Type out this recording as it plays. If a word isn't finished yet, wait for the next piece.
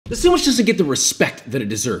The sandwich doesn't get the respect that it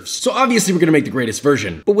deserves. So obviously we're gonna make the greatest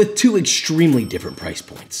version, but with two extremely different price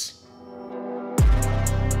points.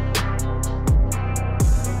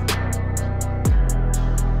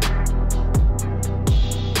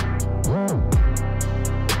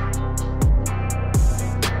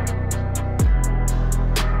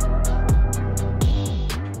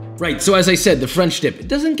 Right, so as I said, the French dip, it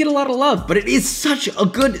doesn't get a lot of love, but it is such a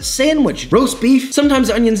good sandwich. Roast beef,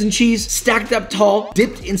 sometimes onions and cheese, stacked up tall,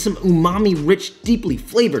 dipped in some umami-rich, deeply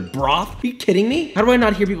flavored broth. Are you kidding me? How do I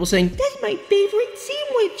not hear people saying, that's my favorite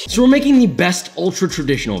sandwich? So we're making the best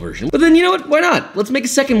ultra-traditional version. But then you know what, why not? Let's make a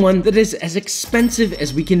second one that is as expensive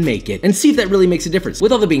as we can make it and see if that really makes a difference.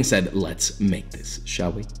 With all that being said, let's make this,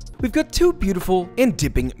 shall we? We've got two beautiful and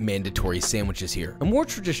dipping mandatory sandwiches here. A more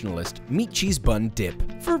traditionalist meat cheese bun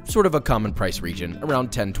dip for sort of a common price region,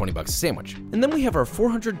 around 10-20 bucks a sandwich. And then we have our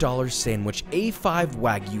 $400 sandwich A5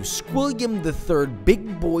 Wagyu Squilliam III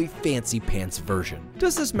Big Boy Fancy Pants version.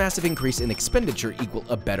 Does this massive increase in expenditure equal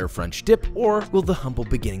a better French dip, or will the humble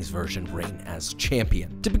beginnings version reign as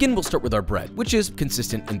champion? To begin, we'll start with our bread, which is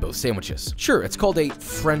consistent in both sandwiches. Sure, it's called a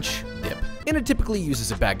French dip, and it typically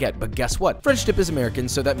uses a baguette, but guess what? French dip is American,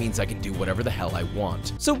 so that means I can do whatever the hell I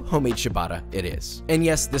want. So homemade ciabatta it is. And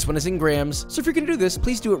yes, this one is in grams, so if you're gonna do this,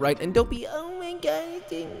 please do it right and don't be, oh my god,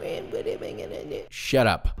 it's in grams, what am I gonna do? Shut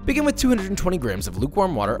up. Begin with 220 grams of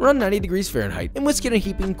lukewarm water, around 90 degrees Fahrenheit, and whisk in a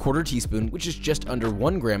heaping quarter teaspoon, which is just under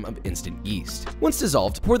 1 gram of instant yeast. Once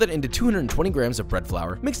dissolved, pour that into 220 grams of bread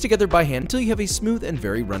flour, mix together by hand until you have a smooth and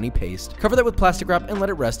very runny paste. Cover that with plastic wrap and let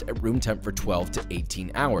it rest at room temp for 12 to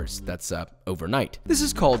 18 hours. That's overnight. This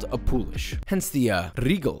is called a Poolish, hence the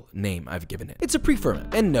regal name I've given it. It's a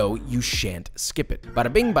pre-ferment, and no, you shan't skip it.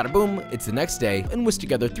 Bada bing, bada boom, it's the next day, and whisk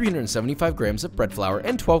together 375 grams of bread flour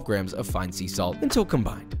and 12 grams of fine sea salt until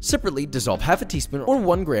combined. Separately, dissolve half a teaspoon or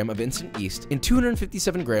 1 gram of instant yeast in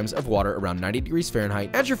 257 grams of water around 90 degrees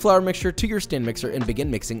Fahrenheit. Add your flour mixture to your stand mixer and begin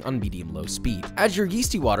mixing on medium-low speed. Add your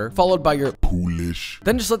yeasty water, followed by your Poolish.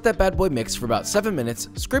 Then just let that bad boy mix for about 7 minutes,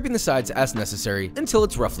 scraping the sides as necessary until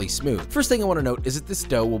it's roughly smooth. First thing I want to note is that this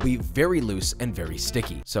dough will be very loose and very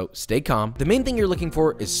sticky, so stay calm. The main thing you're looking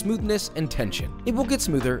for is smoothness and tension. It will get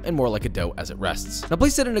smoother and more like a dough as it rests. Now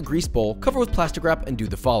place it in a greased bowl, cover with plastic wrap, and do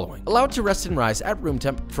the following. Allow it to rest and rise at room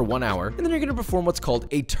temp for 1 hour, and then you're going to perform what's called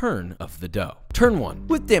a turn of the dough. Turn 1.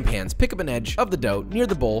 With damp hands, pick up an edge of the dough near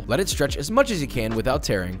the bowl, let it stretch as much as you can without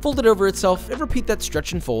tearing, fold it over itself, and repeat that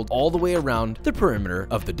stretch and fold all the way around the perimeter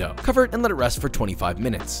of the dough. Cover it and let it rest for 25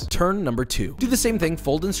 minutes. Turn number 2. Do the same thing,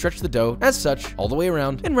 fold and stretch the dough as such all the way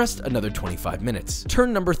around, and rest another 25 minutes.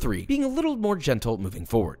 Turn number 3, being a little more gentle moving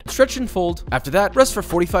forward. Stretch and fold. After that, rest for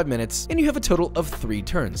 45 minutes, and you have a total of 3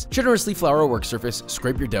 turns. Generously flour a work surface,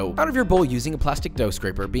 scrape your dough out of your bowl using a plastic dough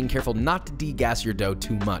scraper, being careful not to degas your dough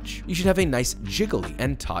too much. You should have a nice jiggly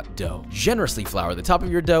and taut dough. Generously flour the top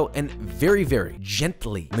of your dough and very, very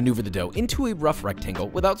gently maneuver the dough into a rough rectangle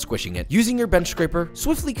without squishing it. Using your bench scraper,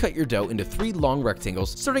 swiftly cut your dough into 3 long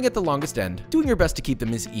rectangles, starting at the longest end, doing your best to keep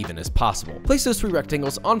them as even as possible. Place those 3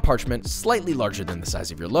 rectangles on parchment slightly larger than the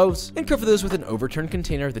size of your loaves, and cover those with an overturned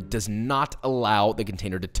container that does not allow the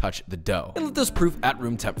container to touch the dough, and let those proof at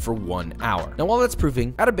room temp for 1 hour. Now while that's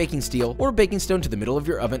proofing, add a baking steel or a baking stone to the middle of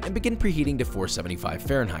your oven and begin preheating to 475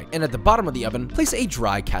 Fahrenheit. And at the bottom of the oven, place a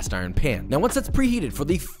dry cast iron pan. Now once that's preheated for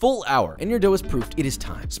the full hour and your dough is proofed, it is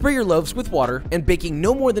time. Spray your loaves with water, and baking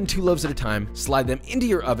no more than 2 loaves at a time, slide them into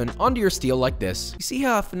your oven onto your steel like this. You see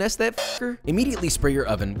how I finesse that fucker? Immediately spray your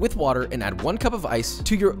oven with water and add 1 cup of ice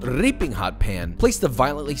to your reaping hot pan. Place the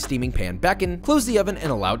violently steaming pan back in, close the oven,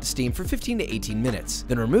 and allow it to steam for 15 to 18 minutes.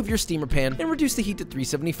 Then remove your steamer pan and reduce the heat to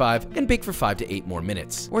 375 and bake for 5 to 8 more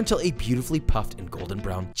minutes, or until a beautifully puffed and golden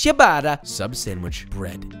brown ciabatta sub sandwich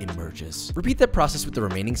bread emerges. Repeat that process with the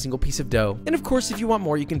remaining single piece of dough, and of course if you want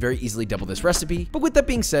more you can very easily double this recipe, but with that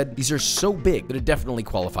being said, these are so big that it definitely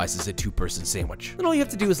qualifies as a 2-person sandwich. Then all you have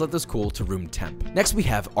to do is let those cool to room temp. Next we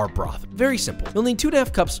have our broth. Very simple. You'll need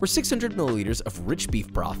 2.5 cups or 600 milliliters of rich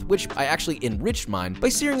beef broth, which I actually enriched mine by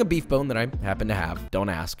searing a beef bone that I happen to have, don't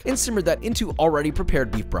ask, and simmered that into already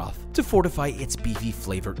prepared beef broth to fortify its beefy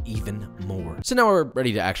flavor even more. So now we're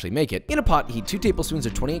ready to actually make it. In a pot, heat 2 tablespoons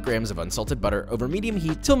or 28 grams of unsalted butter over medium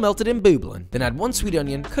heat till melted and bubbling. Then add 1 sweet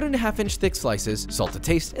onion, cut into 1/2-inch thick slices, salt to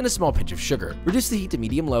taste, and a small pinch of sugar. Reduce the heat to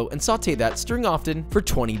medium-low and saute that, stirring often, for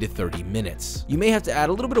 20 to 30 minutes. You may have to add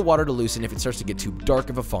a little bit of water to loosen if it starts to get too dark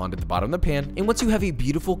of a fond at the bottom of the pan, and once you have a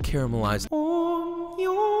beautiful caramelized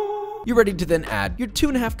You're ready to then add your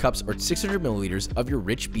 2.5 cups or 600 milliliters of your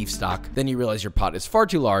rich beef stock. Then you realize your pot is far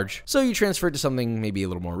too large, so you transfer it to something maybe a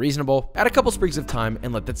little more reasonable. Add a couple sprigs of thyme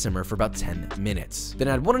and let that simmer for about 10 minutes. Then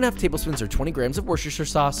add 1.5 tablespoons or 20 grams of Worcestershire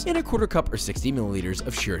sauce and a 1/4 cup or 60 milliliters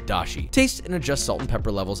of shirodashi. Taste and adjust salt and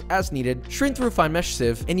pepper levels as needed. Strain through a fine mesh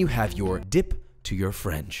sieve, and you have your dip to your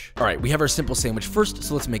French. All right, we have our simple sandwich first,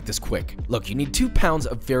 so let's make this quick. Look, you need 2 pounds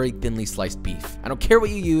of very thinly sliced beef. I don't care what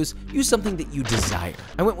you use something that you desire.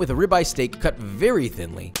 I went with a ribeye steak cut very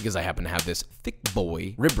thinly because I happen to have this thick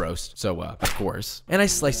boy rib roast, so of course. And I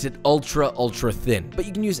sliced it ultra thin, but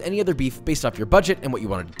you can use any other beef based off your budget and what you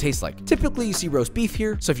want it to taste like. Typically you see roast beef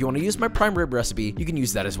here, so if you want to use my prime rib recipe, you can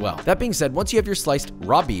use that as well. That being said, once you have your sliced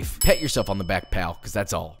raw beef, pat yourself on the back, pal, because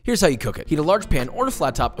that's all. Here's how you cook it. Heat a large pan or a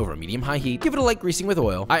flat top over medium-high heat. Give it a light greasing with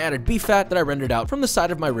oil. I added beef fat that I rendered out from the side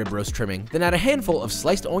of my rib roast trimming. Then add a handful of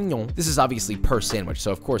sliced onion. This is obviously per sandwich, so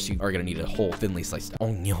of course you are going to need a whole thinly sliced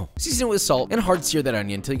onion. Season it with salt and hard sear that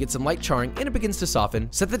onion until you get some light charring and it begins to soften.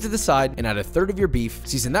 Set that to the side and add 1/3 of your beef.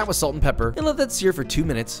 Season that with salt and pepper and let that sear for 2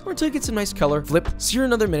 minutes or until you get some nice color. Flip, sear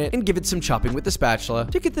another minute and give it some chopping with the spatula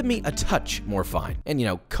to get the meat a touch more fine and, you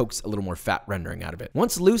know, coax a little more fat rendering out of it.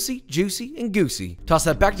 Once loosey, juicy, and goosey, toss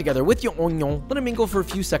that back together with your onion. Let it mingle for a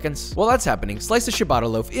few seconds. While that's happening, slice the ciabatta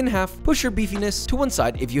loaf in half, push your beefiness to one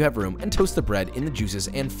side if you have room, and toast the bread in the juices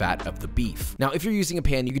and fat of the beef. Now, if you're using a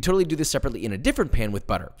pan, you can totally do this separately in a different pan with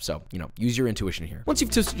butter. So, you know, use your intuition here. Once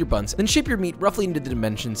you've toasted your buns, then shape your meat roughly into the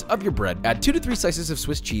dimensions of your bread. Add 2 to 3 slices of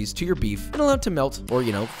Swiss cheese to your beef and allow it to melt, or,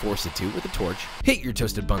 you know, force it to with a torch. Hit your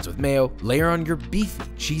toasted buns with mayo, layer on your beefy,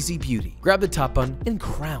 cheesy beauty. Grab the top bun and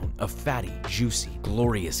crown a fatty, juicy,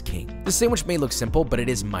 glorious king. The sandwich may look simple, but it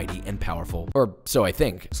is mighty and powerful. Or so I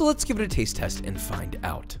think. So let's give it a taste test and find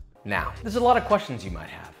out. Now, there's a lot of questions you might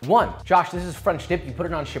have. 1, Josh, this is French dip, you put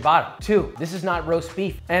it on ciabatta. 2, this is not roast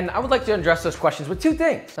beef. And I would like to address those questions with 2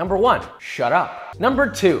 things. Number 1, shut up. Number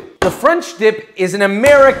 2, the French dip is an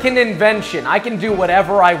American invention. I can do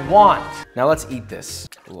whatever I want. Now let's eat this.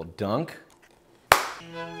 A little dunk.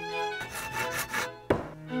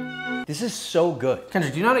 This is so good.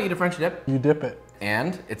 Kendra, do you know how to eat a French dip? You dip it.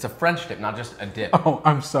 And it's a French dip, not just a dip. Oh,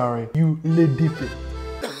 I'm sorry. You dip it.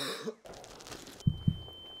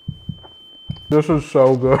 This is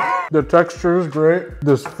so good. The texture is great.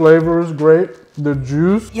 This flavor is great. The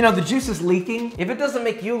juice. You know, the juice is leaking. If it doesn't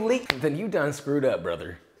make you leak, then you done screwed up,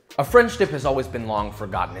 brother. A French dip has always been long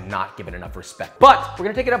forgotten and not given enough respect. But we're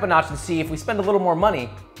gonna take it up a notch and see if we spend a little more money,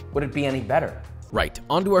 would it be any better? Right,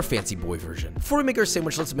 on to our fancy boy version. Before we make our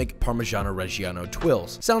sandwich, let's make Parmigiano Reggiano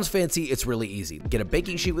twills. Sounds fancy, it's really easy. Get a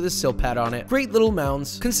baking sheet with a sill pad on it, great little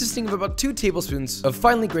mounds, consisting of about 2 tablespoons of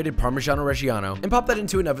finely grated Parmigiano Reggiano, and pop that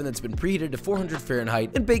into an oven that's been preheated to 400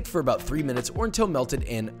 Fahrenheit and baked for about 3 minutes or until melted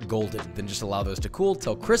and golden. Then just allow those to cool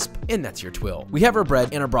till crisp, and that's your twill. We have our bread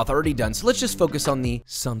and our broth already done, so let's just focus on the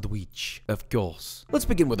sandwich, of course. Let's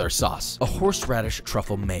begin with our sauce, a horseradish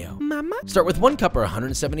truffle mayo. Mama? Start with 1 cup or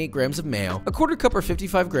 178 grams of mayo, a 1/4 cup or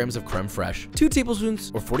 55 grams of creme fraiche, 2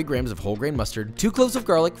 tablespoons or 40 grams of whole grain mustard, 2 cloves of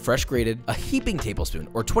garlic, fresh grated, a heaping tablespoon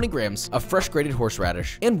or 20 grams of fresh grated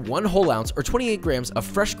horseradish, and 1 whole ounce or 28 grams of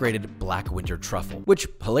fresh grated black winter truffle, which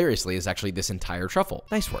hilariously is actually this entire truffle.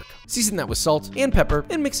 Nice work. Season that with salt and pepper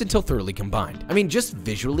and mix until thoroughly combined. I mean, just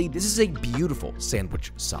visually, this is a beautiful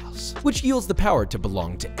sandwich sauce, which yields the power to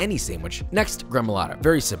belong to any sandwich. Next, gremolata.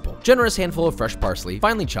 Very simple. Generous handful of fresh parsley,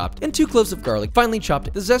 finely chopped, and 2 cloves of garlic, finely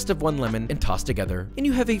chopped, the zest of 1 lemon, and tossed together, and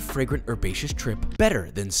you have a fragrant herbaceous trip, better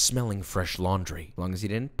than smelling fresh laundry, as long as you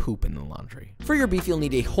didn't poop in the laundry. For your beef, you'll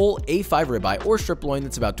need a whole A5 ribeye or strip loin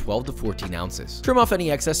that's about 12 to 14 ounces. Trim off any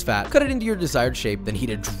excess fat, cut it into your desired shape, then heat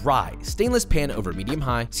a dry, stainless pan over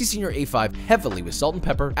medium-high, season your A5 heavily with salt and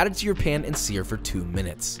pepper, add it to your pan and sear for 2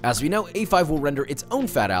 minutes. As we know, A5 will render its own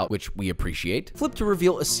fat out, which we appreciate. Flip to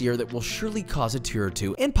reveal a sear that will surely cause a tear or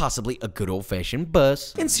 2 and possibly a good old-fashioned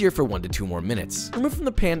buzz, and sear for 1 to 2 more minutes. Remove from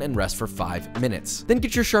the pan and rest for 5 minutes. Then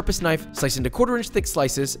get your sharpest knife, slice into 1/4 inch thick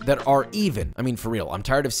slices that are even. I mean, for real, I'm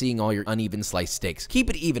tired of seeing all your uneven sliced steaks.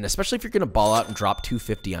 Keep it even, especially if you're gonna ball out and drop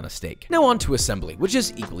 $2.50 on a steak. Now on to assembly, which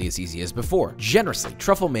is equally as easy as before. Generously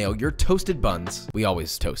truffle mayo your toasted buns. We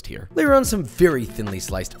always toast here. Layer on some very thinly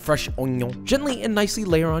sliced fresh onion. Gently and nicely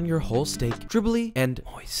layer on your whole steak, dribbly and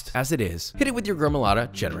moist as it is. Hit it with your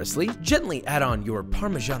gremolata generously. Gently add on your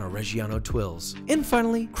Parmigiano Reggiano twills. And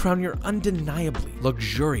finally, crown your undeniably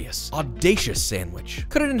luxurious, audacious sandwich.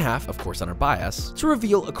 Cut it in half, of course on our bias, to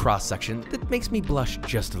reveal a cross section that makes me blush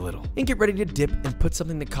just a little. And get ready to dip and put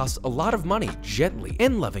something that costs a lot of money gently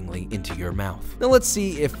and lovingly into your mouth. Now let's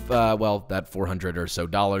see if, well, that $400 or so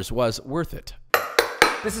was worth it.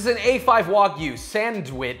 This is an A5 Wagyu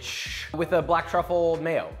sandwich with a black truffle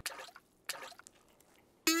mayo.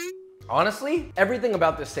 Honestly, everything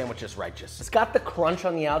about this sandwich is righteous. It's got the crunch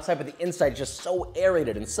on the outside, but the inside just so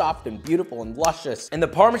aerated and soft and beautiful and luscious. And the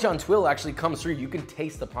Parmesan twill actually comes through. You can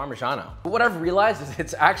taste the Parmigiano. But what I've realized is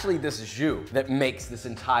it's actually this jus that makes this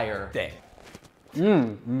entire thing.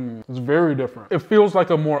 It's very different. It feels like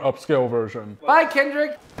a more upscale version. Bye,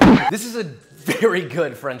 Kendrick. This is a very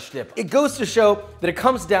good French dip. It goes to show that it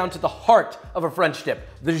comes down to the heart of a French dip,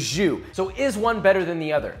 the jus. So is one better than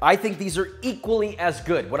the other? I think these are equally as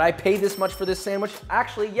good. Would I pay this much for this sandwich?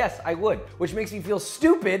 Actually, yes, I would, which makes me feel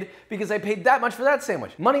stupid because I paid that much for that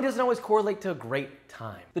sandwich. Money doesn't always correlate to a great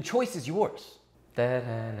time. The choice is yours.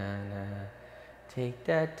 Da-da-na-na. Take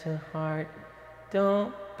that to heart.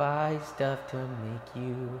 Don't buy stuff to make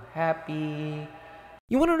you happy.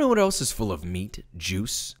 You want to know what else is full of meat,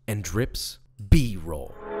 juice, and drips?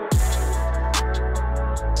 B-roll.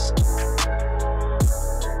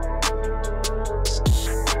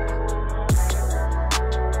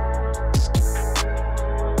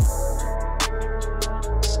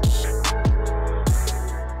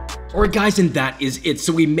 Alright guys, and that is it.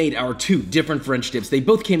 So we made our two different French dips. They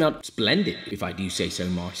both came out splendid, if I do say so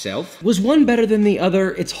myself. Was one better than the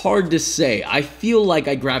other? It's hard to say. I feel like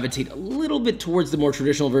I gravitate a little bit towards the more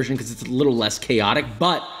traditional version because it's a little less chaotic,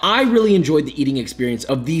 but I really enjoyed the eating experience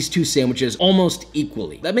of these two sandwiches almost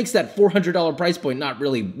equally. That makes that $400 price point not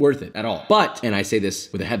really worth it at all. But, and I say this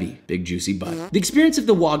with a heavy, big, juicy but, the experience of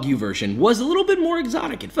the Wagyu version was a little bit more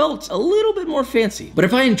exotic. It felt a little bit more fancy. But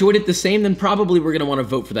if I enjoyed it the same, then probably we're gonna wanna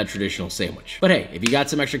vote for that traditional sandwich. But hey, if you got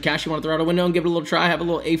some extra cash you want to throw out a window and give it a little try, have a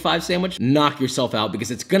little A5 sandwich, knock yourself out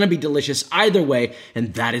because it's gonna be delicious either way,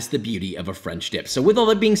 and that is the beauty of a French dip. So with all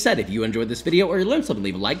that being said, if you enjoyed this video or you learned something,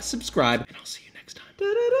 leave a like, subscribe, and I'll see you next time.